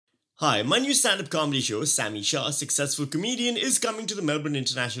Hi, my new stand-up comedy show, Sammy Shah, a Successful Comedian, is coming to the Melbourne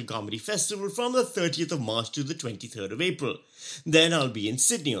International Comedy Festival from the 30th of March to the 23rd of April. Then I'll be in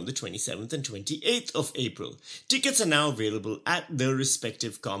Sydney on the 27th and 28th of April. Tickets are now available at their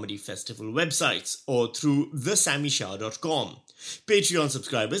respective comedy festival websites or through thesammyshah.com. Patreon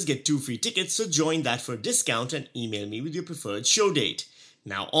subscribers get 2 free tickets, so join that for a discount and email me with your preferred show date.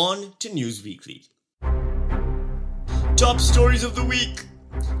 Now on to News Weekly. Top stories of the week.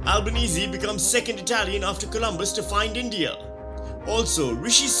 Albanese becomes second Italian after Columbus to find India. Also,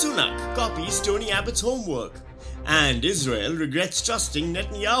 Rishi Sunak copies Tony Abbott's homework. And Israel regrets trusting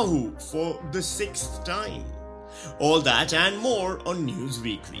Netanyahu for the 6th time. All that and more on News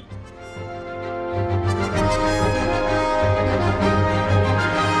Weekly.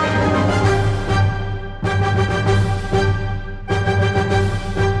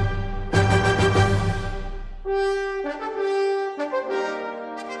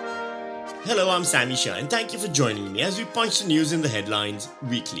 Hello, I'm Sammy Shah and thank you for joining me as we punch the news in the headlines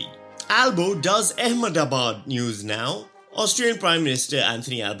weekly. Albo does Ahmedabad news now. Australian Prime Minister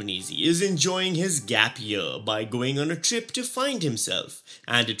Anthony Albanese is enjoying his gap year by going on a trip to find himself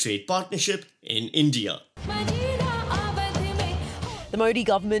and a trade partnership in India. The Modi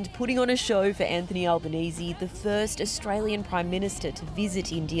government putting on a show for Anthony Albanese, the first Australian Prime Minister to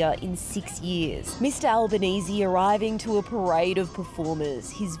visit India in 6 years. Mr Albanese arriving to a parade of performers,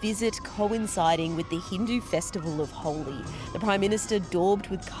 his visit coinciding with the Hindu festival of Holi. The Prime Minister daubed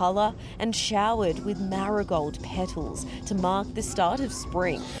with colour and showered with marigold petals to mark the start of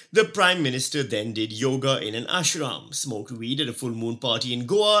spring. The Prime Minister then did yoga in an ashram, smoked weed at a full moon party in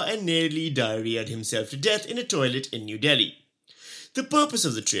Goa and nearly diarrheaed himself to death in a toilet in New Delhi. The purpose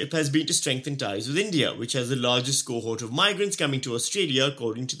of the trip has been to strengthen ties with India, which has the largest cohort of migrants coming to Australia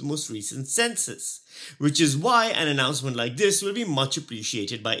according to the most recent census, which is why an announcement like this will be much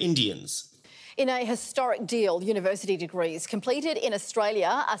appreciated by Indians. In a historic deal, university degrees completed in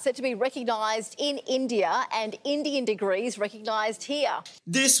Australia are set to be recognised in India and Indian degrees recognised here.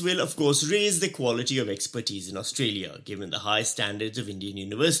 This will, of course, raise the quality of expertise in Australia, given the high standards of Indian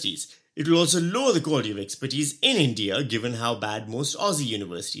universities. It will also lower the quality of expertise in India, given how bad most Aussie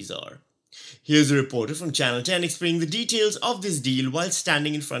universities are. Here's a reporter from Channel 10 explaining the details of this deal while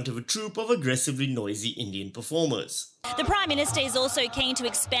standing in front of a troupe of aggressively noisy Indian performers. The Prime Minister is also keen to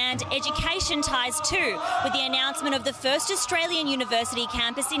expand education ties too, with the announcement of the first Australian university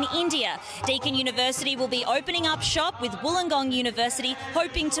campus in India. Deakin University will be opening up shop with Wollongong University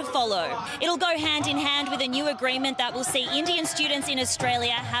hoping to follow. It'll go hand in hand with a new agreement that will see Indian students in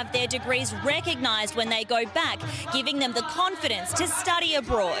Australia have their degrees recognised when they go back, giving them the confidence to study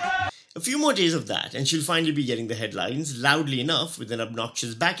abroad. A few more days of that and she'll finally be getting the headlines loudly enough with an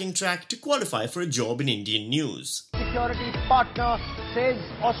obnoxious backing track to qualify for a job in Indian news. Security partner, says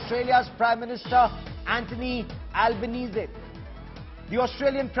Australia's Prime Minister Anthony Albanese. The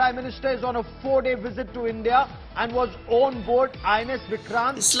Australian Prime Minister is on a 4-day visit to India and was on board INS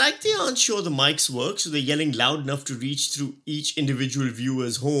Vikrant. It's like they aren't sure the mics work, so they're yelling loud enough to reach through each individual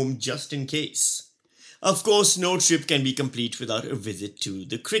viewer's home just in case. Of course, no trip can be complete without a visit to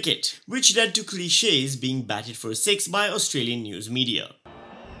the cricket, which led to clichés being batted for a 6 by Australian news media.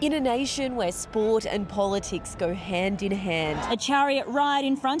 In a nation where sport and politics go hand in hand. A chariot ride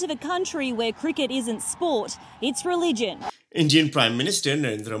in front of a country where cricket isn't sport, it's religion. Indian Prime Minister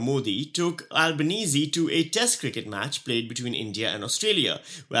Narendra Modi took Albanese to a test cricket match played between India and Australia,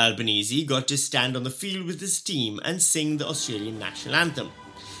 where Albanese got to stand on the field with his team and sing the Australian national anthem.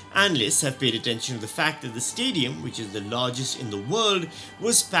 Analysts have paid attention to the fact that the stadium, which is the largest in the world,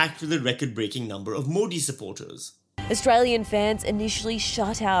 was packed with a record-breaking number of Modi supporters. Australian fans initially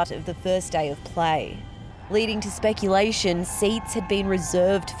shut out of the first day of play, leading to speculation seats had been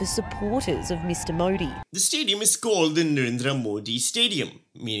reserved for supporters of Mr Modi. The stadium is called the Narendra Modi Stadium,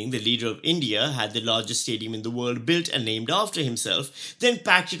 meaning the leader of India had the largest stadium in the world built and named after himself, then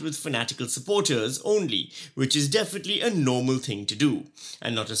packed it with fanatical supporters only, which is definitely a normal thing to do,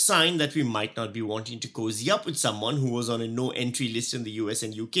 and not a sign that we might not be wanting to cozy up with someone who was on a no-entry list in the US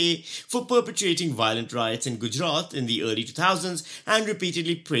and UK for perpetrating violent riots in Gujarat in the early 2000s and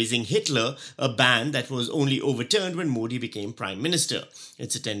repeatedly praising Hitler, a ban that was only overturned when Modi became Prime Minister.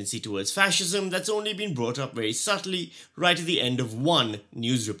 It's a tendency towards fascism that's only been brought up very subtly right at the end of one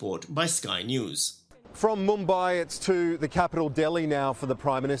news report by Sky News. From Mumbai, it's to the capital Delhi now for the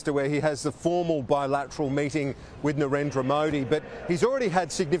Prime Minister, where he has the formal bilateral meeting with Narendra Modi. But he's already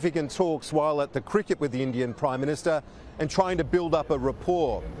had significant talks while at the cricket with the Indian Prime Minister and trying to build up a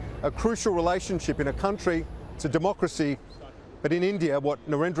rapport. A crucial relationship in a country, it's a democracy, but in India, what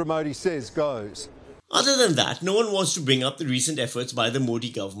Narendra Modi says goes. Other than that, no one wants to bring up the recent efforts by the Modi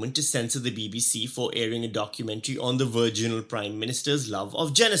government to censor the BBC for airing a documentary on the virginal Prime Minister's love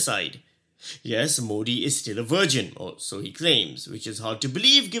of genocide. Yes, Modi is still a virgin, or so he claims, which is hard to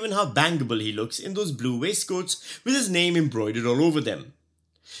believe given how bangable he looks in those blue waistcoats with his name embroidered all over them.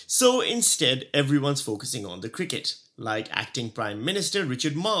 So instead, everyone's focusing on the cricket, like Acting Prime Minister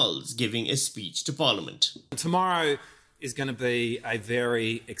Richard Marles giving a speech to Parliament. Tomorrow is going to be a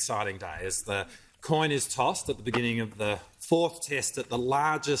very exciting day as the coin is tossed at the beginning of the fourth test at the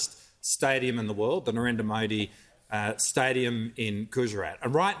largest stadium in the world, the Narendra Modi Stadium in Gujarat.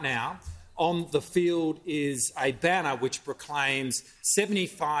 And right now, on the field is a banner which proclaims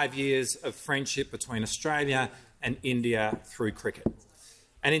 75 years of friendship between Australia and India through cricket.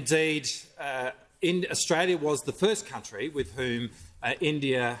 And indeed, Australia was the first country with whom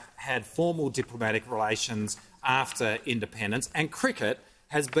India had formal diplomatic relations after independence, and cricket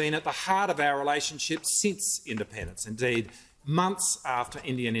has been at the heart of our relationship since independence. Indeed, months after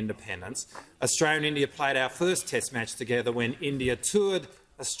Indian independence, Australia and India played our first test match together when India toured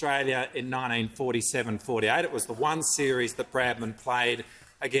Australia in 1947-48. It was the one series that Bradman played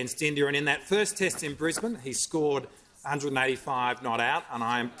against India, and in that first test in Brisbane, he scored 185 not out, and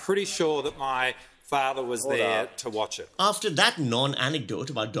I am pretty sure that my father was there to watch it. After that non-anecdote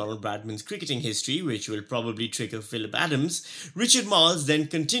about Donald Bradman's cricketing history, which will probably trigger Philip Adams, Richard Marles then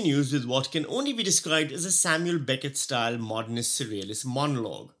continues with what can only be described as a Samuel Beckett-style modernist surrealist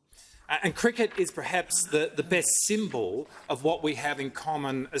monologue. And cricket is perhaps the best symbol of what we have in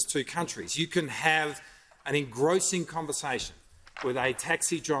common as two countries. You can have an engrossing conversation with a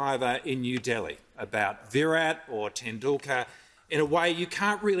taxi driver in New Delhi about Virat or Tendulkar in a way you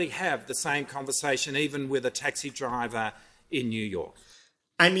can't really have the same conversation even with a taxi driver in New York.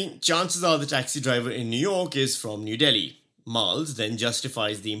 I mean, chances are the taxi driver in New York is from New Delhi. Marles then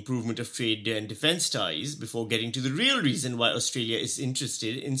justifies the improvement of trade and defence ties before getting to the real reason why Australia is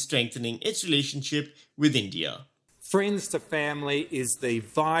interested in strengthening its relationship with India. Friends to family is the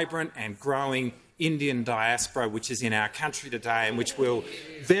vibrant and growing Indian diaspora which is in our country today and which will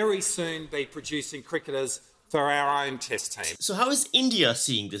very soon be producing cricketers for our own test team. So how is India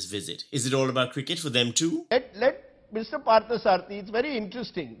seeing this visit? Is it all about cricket for them too? Let Mr. Parthasarathy, it's very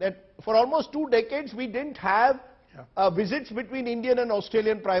interesting that for almost 2 decades we didn't have visits between Indian and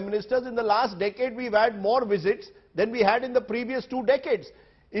Australian Prime Ministers. In the last decade we've had more visits than we had in the previous 2 decades.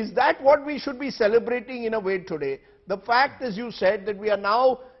 Is that what we should be celebrating in a way today? The fact, as you said, that we are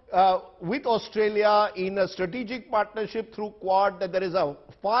now with Australia in a strategic partnership through Quad, that there is a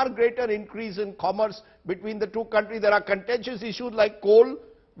far greater increase in commerce between the two countries. There are contentious issues like coal,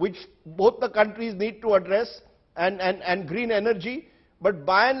 which both the countries need to address, and green energy. But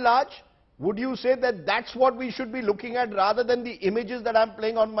by and large, would you say that that's what we should be looking at rather than the images that I'm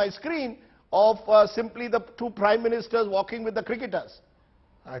playing on my screen of simply the two prime ministers walking with the cricketers?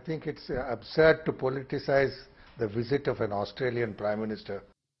 I think it's absurd to politicize the visit of an Australian Prime Minister.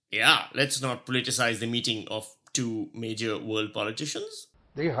 Yeah, let's not politicize the meeting of two major world politicians.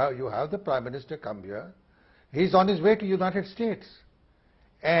 You have the Prime Minister come here. He's on his way to United States.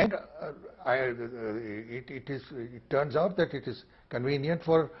 And it turns out that it is convenient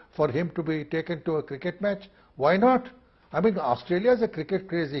for him to be taken to a cricket match. Why not? I mean, Australia is a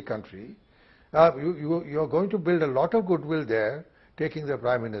cricket-crazy country. You're going to build a lot of goodwill there, taking the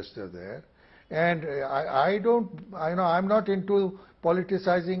Prime Minister there. And I'm not into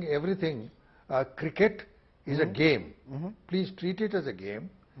politicizing everything. Cricket is a game. Please treat it as a game.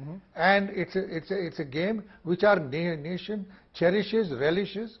 And it's a game which our nation cherishes,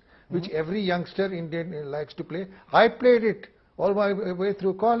 relishes, which every youngster Indian likes to play. I played it all my way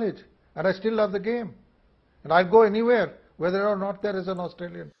through college, and I still love the game. And I'll go anywhere, whether or not there is an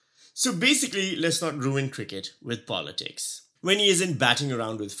Australian. So basically, let's not ruin cricket with politics. When he isn't batting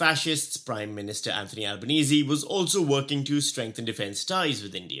around with fascists, Prime Minister Anthony Albanese was also working to strengthen defence ties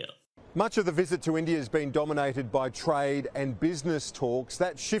with India. Much of the visit to India has been dominated by trade and business talks.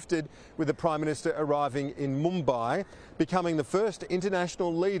 That shifted with the Prime Minister arriving in Mumbai, becoming the first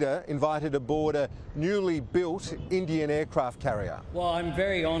international leader invited aboard a newly built Indian aircraft carrier. Well, I'm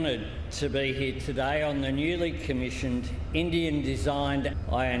very honoured to be here today on the newly commissioned Indian-designed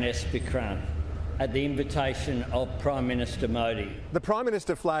INS Vikrant, at the invitation of Prime Minister Modi. The Prime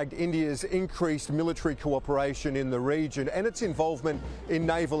Minister flagged India's increased military cooperation in the region and its involvement in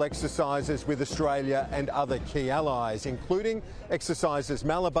naval exercises with Australia and other key allies, including exercises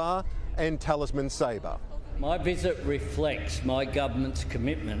Malabar and Talisman Sabre. My visit reflects my government's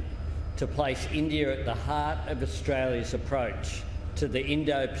commitment to place India at the heart of Australia's approach to the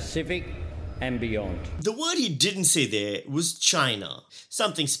Indo-Pacific and beyond. The word he didn't say there was China,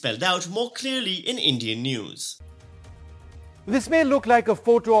 something spelled out more clearly in Indian news. This may look like a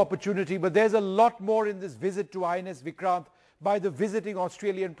photo opportunity, but there's a lot more in this visit to INS Vikrant by the visiting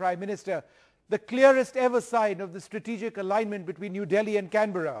Australian Prime Minister, the clearest ever sign of the strategic alignment between New Delhi and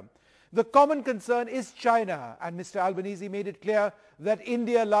Canberra. The common concern is China, and Mr. Albanese made it clear that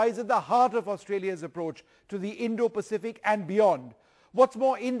India lies at the heart of Australia's approach to the Indo-Pacific and beyond. What's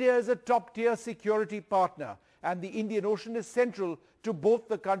more, India is a top-tier security partner, and the Indian Ocean is central to both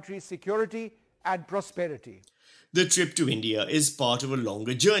the country's security and prosperity. The trip to India is part of a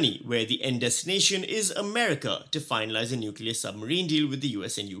longer journey where the end destination is America to finalise a nuclear submarine deal with the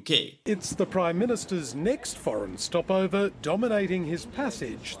US and UK. It's the Prime Minister's next foreign stopover dominating his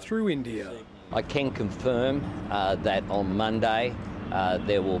passage through India. I can confirm that on Monday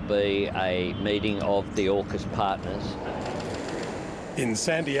there will be a meeting of the AUKUS partners. In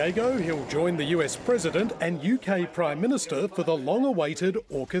San Diego, he'll join the US President and UK Prime Minister for the long-awaited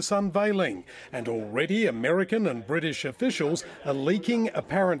AUKUS unveiling. And already American and British officials are leaking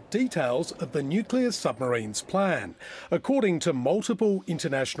apparent details of the nuclear submarine's plan. According to multiple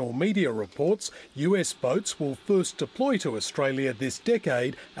international media reports, US boats will first deploy to Australia this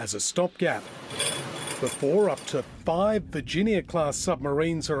decade as a stopgap, before up to 5 Virginia-class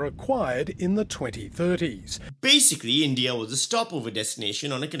submarines are acquired in the 2030s. Basically, India was a stopover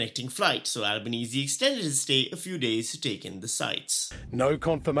destination on a connecting flight, so Albanese extended his stay a few days to take in the sights. No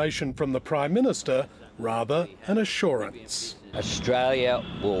confirmation from the Prime Minister, rather an assurance. Australia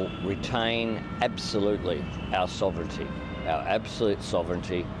will retain absolutely our sovereignty, our absolute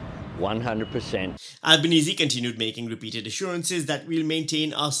sovereignty, 100%. Albanese continued making repeated assurances that we'll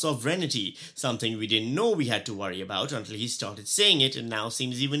maintain our sovereignty, something we didn't know we had to worry about until he started saying it, and now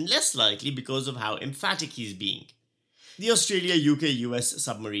seems even less likely because of how emphatic he's being. The Australia-UK-US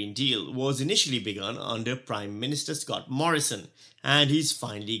submarine deal was initially begun under Prime Minister Scott Morrison, and he's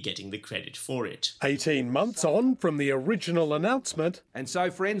finally getting the credit for it. 18 months on from the original announcement, and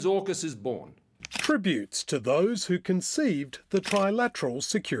so, friends, AUKUS is born. Tributes to those who conceived the trilateral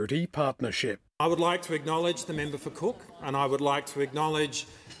security partnership. I would like to acknowledge the member for Cook, and I would like to acknowledge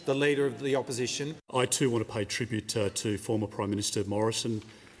the Leader of the Opposition. I too want to pay tribute to former Prime Minister Morrison,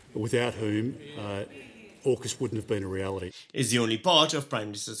 without whom AUKUS wouldn't have been a reality. Is the only part of Prime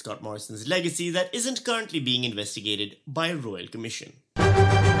Minister Scott Morrison's legacy that isn't currently being investigated by a Royal Commission.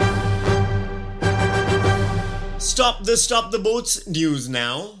 Stop the boats news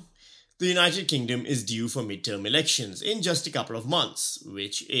now. The United Kingdom is due for midterm elections in just a couple of months,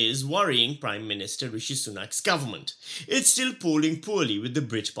 which is worrying Prime Minister Rishi Sunak's government. It's still polling poorly with the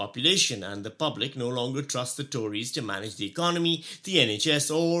Brit population, and the public no longer trust the Tories to manage the economy, the NHS,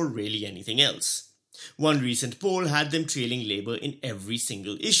 or really anything else. One recent poll had them trailing Labour in every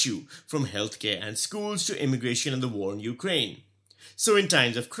single issue, from healthcare and schools to immigration and the war in Ukraine. So in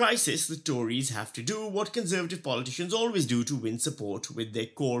times of crisis, the Tories have to do what Conservative politicians always do to win support with their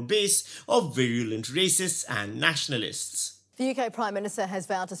core base of virulent racists and nationalists. The UK Prime Minister has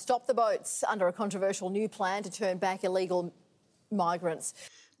vowed to stop the boats under a controversial new plan to turn back illegal migrants.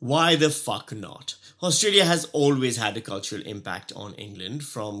 Why the fuck not? Australia has always had a cultural impact on England,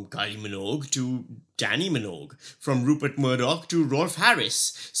 from Kylie Minogue to Danny Minogue, from Rupert Murdoch to Rolf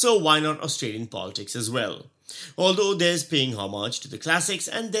Harris, so why not Australian politics as well? Although there's paying homage to the classics,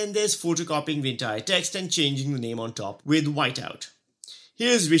 and then there's photocopying the entire text and changing the name on top with whiteout.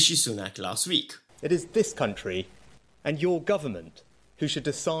 Here's Rishi Sunak last week. It is this country and your government who should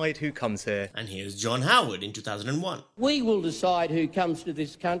decide who comes here. And here's John Howard in 2001. We will decide who comes to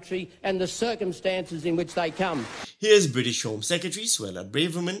this country and the circumstances in which they come. Here's British Home Secretary Suella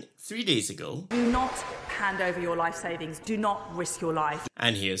Braverman 3 days ago. Do not hand over your life savings. Do not risk your life.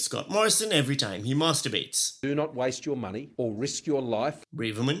 And here's Scott Morrison every time he masturbates. Do not waste your money or risk your life.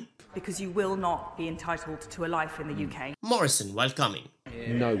 Braverman. Because you will not be entitled to a life in the UK. Morrison welcoming.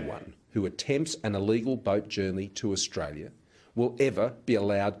 No one who attempts an illegal boat journey to Australia will ever be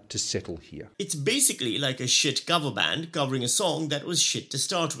allowed to settle here. It's basically like a shit cover band covering a song that was shit to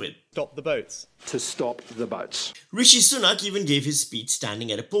start with. Stop the boats. To stop the boats. Rishi Sunak even gave his speech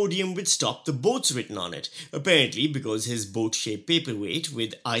standing at a podium with "Stop the Boats" written on it, apparently because his boat-shaped paperweight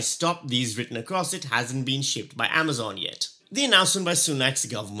with "I stopped these" written across it hasn't been shipped by Amazon yet. The announcement by Sunak's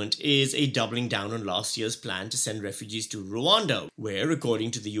government is a doubling down on last year's plan to send refugees to Rwanda, where,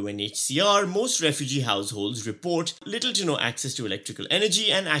 according to the UNHCR, most refugee households report little to no access to electrical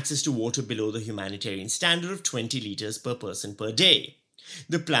energy and access to water below the humanitarian standard of 20 litres per person per day.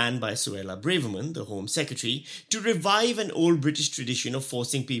 The plan by Suella Braverman, the Home Secretary, to revive an old British tradition of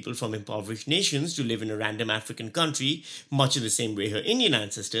forcing people from impoverished nations to live in a random African country, much in the same way her Indian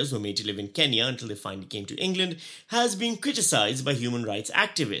ancestors were made to live in Kenya until they finally came to England, has been criticised by human rights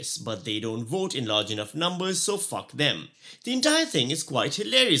activists, but they don't vote in large enough numbers, so fuck them. The entire thing is quite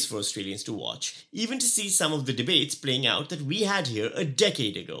hilarious for Australians to watch, even to see some of the debates playing out that we had here a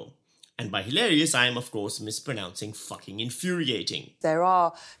decade ago. And by hilarious, I am of course mispronouncing fucking infuriating. There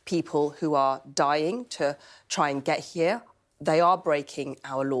are people who are dying to try and get here. They are breaking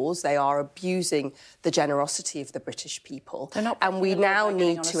our laws. They are abusing the generosity of the British people. And we now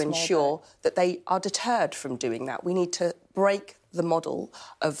need to ensure that they are deterred from doing that. We need to break the model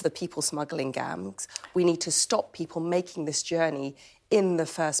of the people smuggling gangs. We need to stop people making this journey in the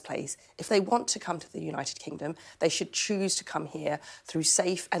first place. If they want to come to the United Kingdom, they should choose to come here through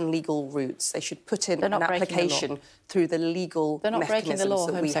safe and legal routes. They should put in an application through the legal mechanisms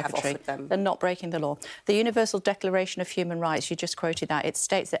that we have offered them. They're not breaking the law. The Universal Declaration of Human Rights, you just quoted that, it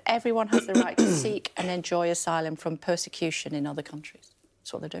states that everyone has the right to seek and enjoy asylum from persecution in other countries.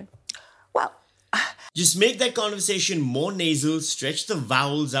 That's what they're doing. Well, just make that conversation more nasal, stretch the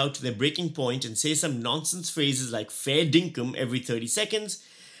vowels out to their breaking point and say some nonsense phrases like fair dinkum every 30 seconds,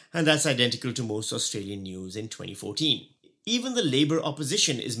 and that's identical to most Australian news in 2014. Even the Labour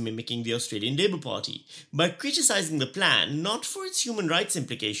opposition is mimicking the Australian Labour Party by criticising the plan not for its human rights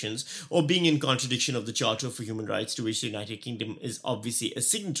implications or being in contradiction of the Charter for Human Rights to which the United Kingdom is obviously a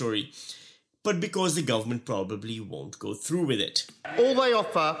signatory, but because the government probably won't go through with it. All they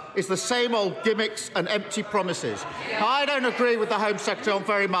offer is the same old gimmicks and empty promises. I don't agree with the Home Secretary on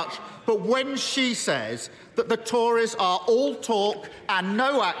very much, but when she says that the Tories are all talk and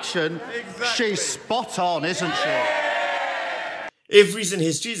no action, she's spot on, isn't she? If recent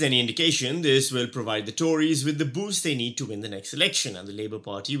history is any indication, this will provide the Tories with the boost they need to win the next election, and the Labour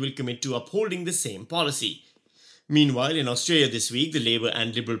Party will commit to upholding the same policy. Meanwhile, in Australia this week, the Labour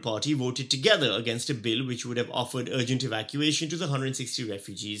and Liberal Party voted together against a bill which would have offered urgent evacuation to the 160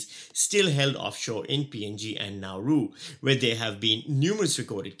 refugees still held offshore in PNG and Nauru, where there have been numerous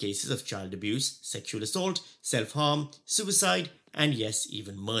recorded cases of child abuse, sexual assault, self-harm, suicide, and yes,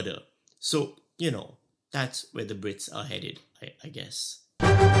 even murder. So, that's where the Brits are headed, I guess.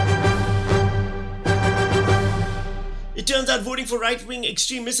 It turns out voting for right-wing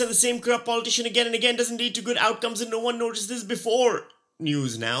extremists and the same corrupt politician again and again doesn't lead to good outcomes, and no one noticed this before.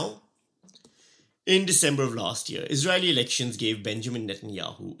 News now. In December of last year, Israeli elections gave Benjamin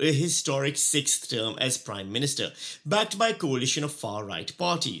Netanyahu a historic sixth term as Prime Minister, backed by a coalition of far-right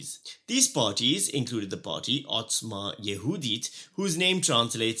parties. These parties included the party Otzma Yehudit, whose name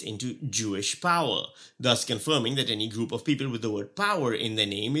translates into Jewish power, thus confirming that any group of people with the word power in their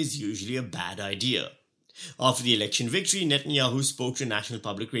name is usually a bad idea. After the election victory, Netanyahu spoke to National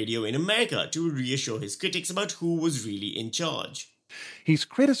Public Radio in America to reassure his critics about who was really in charge. He's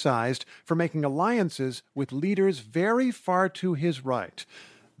criticized for making alliances with leaders very far to his right.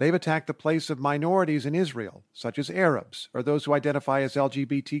 They've attacked the place of minorities in Israel, such as Arabs or those who identify as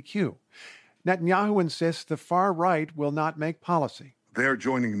LGBTQ. Netanyahu insists the far right will not make policy. They're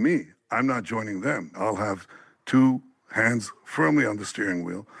joining me. I'm not joining them. I'll have two hands firmly on the steering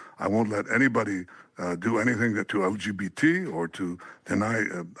wheel. I won't let anybody do anything to LGBT or to deny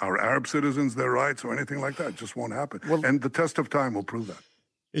our Arab citizens their rights or anything like that. It just won't happen. And the test of time will prove that.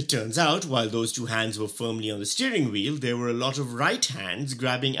 It turns out, while those two hands were firmly on the steering wheel, there were a lot of right hands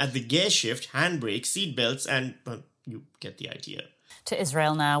grabbing at the gear shift, handbrake, seatbelts, and you get the idea. To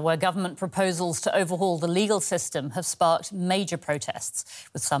Israel now, where government proposals to overhaul the legal system have sparked major protests,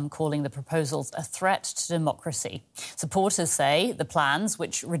 with some calling the proposals a threat to democracy. Supporters say the plans,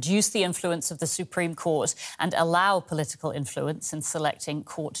 which reduce the influence of the Supreme Court and allow political influence in selecting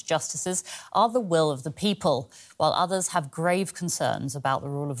court justices, are the will of the people, while others have grave concerns about the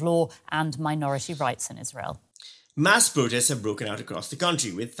rule of law and minority rights in Israel. Mass protests have broken out across the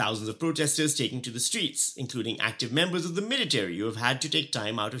country, with thousands of protesters taking to the streets, including active members of the military who have had to take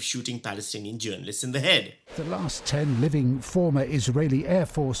time out of shooting Palestinian journalists in the head. The last 10 living former Israeli Air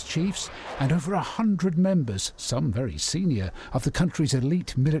Force chiefs and over 100 members, some very senior, of the country's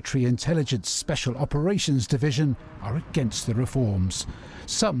elite military intelligence special operations division are against the reforms.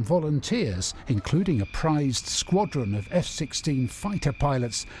 Some volunteers, including a prized squadron of F-16 fighter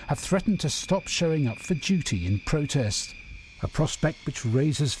pilots, have threatened to stop showing up for duty in protest. A prospect which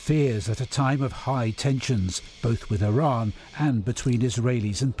raises fears at a time of high tensions, both with Iran and between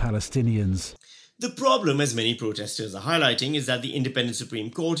Israelis and Palestinians. The problem, as many protesters are highlighting, is that the independent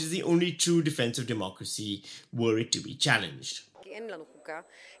Supreme Court is the only true defense of democracy were it to be challenged.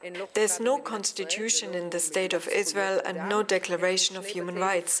 There's no constitution in the State of Israel and no declaration of human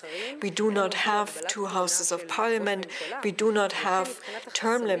rights. We do not have two houses of parliament. We do not have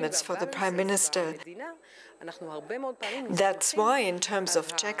term limits for the prime minister. That's why, in terms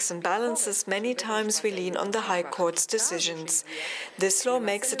of checks and balances, many times we lean on the High Court's decisions. This law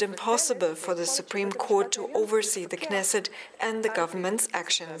makes it impossible for the Supreme Court to oversee the Knesset and the government's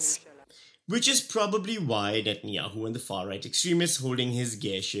actions. Which is probably why Netanyahu and the far-right extremists holding his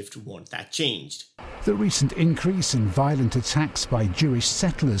gear shift want that changed. The recent increase in violent attacks by Jewish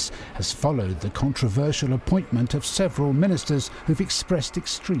settlers has followed the controversial appointment of several ministers who've expressed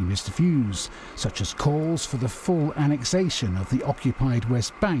extremist views, such as calls for the full annexation of the occupied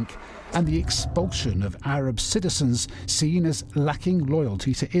West Bank and the expulsion of Arab citizens seen as lacking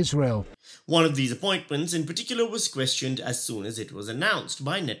loyalty to Israel. One of these appointments in particular was questioned as soon as it was announced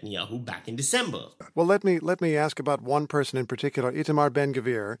by Netanyahu back in December. Well, let me ask about one person in particular, Itamar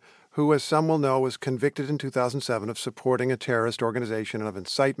Ben-Gvir, who, as some will know, was convicted in 2007 of supporting a terrorist organization and of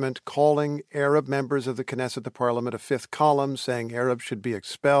incitement, calling Arab members of the Knesset, the parliament, a fifth column, saying Arabs should be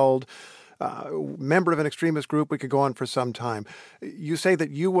expelled. Member of an extremist group, we could go on for some time. You say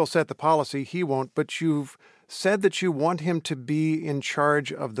that you will set the policy, he won't, but you've said that you want him to be in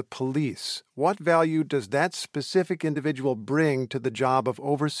charge of the police. What value does that specific individual bring to the job of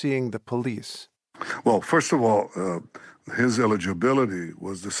overseeing the police? Well, first of all, his eligibility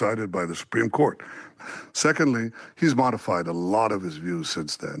was decided by the Supreme Court. Secondly, he's modified a lot of his views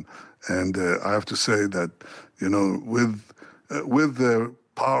since then. And I have to say that, with the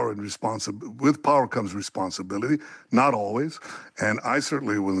power and with power comes responsibility, not always, and I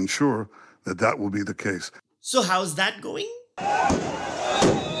certainly will ensure that will be the case. So how's that going?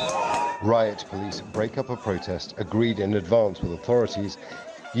 Riot police break up a protest agreed in advance with authorities,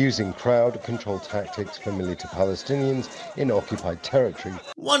 using crowd control tactics familiar to Palestinians in occupied territory.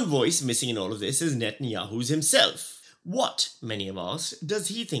 One voice missing in all of this is Netanyahu's himself. What, many have asked, does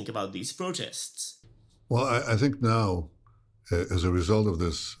he think about these protests? Well, I think now, as a result of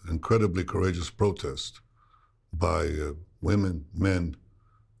this incredibly courageous protest by women, men,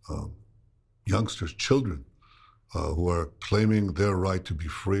 youngsters, children, who are claiming their right to be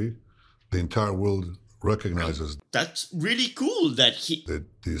free, the entire world recognizes that's really cool that the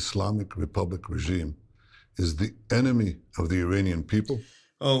Islamic Republic regime is the enemy of the Iranian people.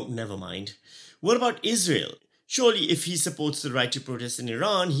 Oh, never mind. What about Israel? Surely if he supports the right to protest in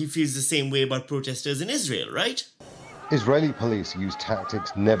Iran, he feels the same way about protesters in Israel, right? Israeli police use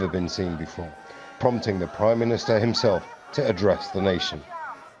tactics never been seen before, prompting the Prime Minister himself to address the nation.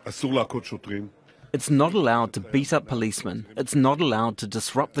 It's not allowed to beat up policemen. It's not allowed to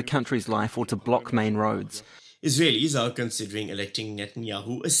disrupt the country's life or to block main roads. Israelis are considering electing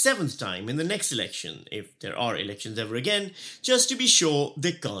Netanyahu a seventh time in the next election, if there are elections ever again, just to be sure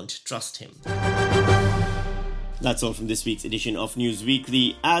they can't trust him. That's all from this week's edition of News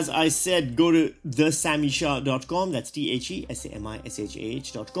Weekly. As I said, go to thesamishah.com, that's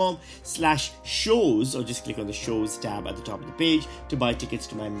TheSamiShah.com/shows, or just click on the shows tab at the top of the page to buy tickets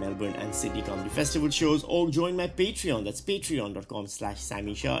to my Melbourne and Sydney Comedy Festival shows, or join my Patreon, that's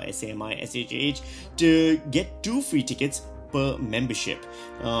patreon.com/SammyShah, SAMISHAH, to get 2 free tickets per membership.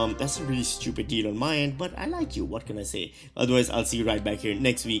 That's a really stupid deal on my end, but I like you, what can I say? Otherwise, I'll see you right back here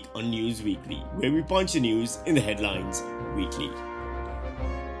next week on News Weekly, where we punch the news in the headlines weekly.